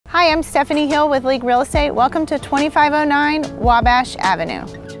Hi, I'm Stephanie Hill with League Real Estate. Welcome to 2509 Wabash Avenue.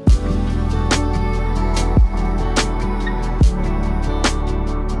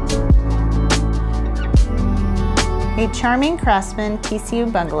 A charming Craftsman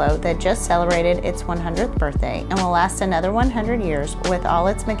TCU Bungalow that just celebrated its 100th birthday and will last another 100 years with all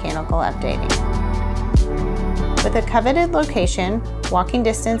its mechanical updating. With a coveted location, walking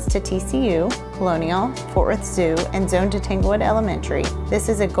distance to TCU, Colonial, Fort Worth Zoo, and zoned to Tanglewood Elementary, this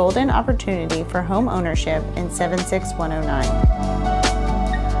is a golden opportunity for home ownership in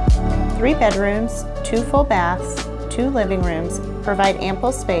 76109. 3 bedrooms, 2 full baths, 2 living rooms provide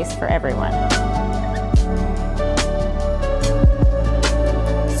ample space for everyone.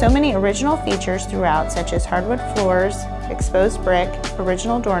 So many original features throughout, such as hardwood floors, exposed brick,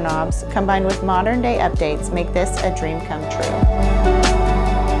 original doorknobs, combined with modern day updates, make this a dream come true.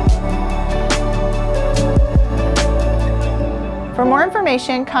 For more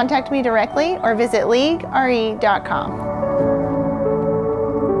information, contact me directly or visit leaguere.com.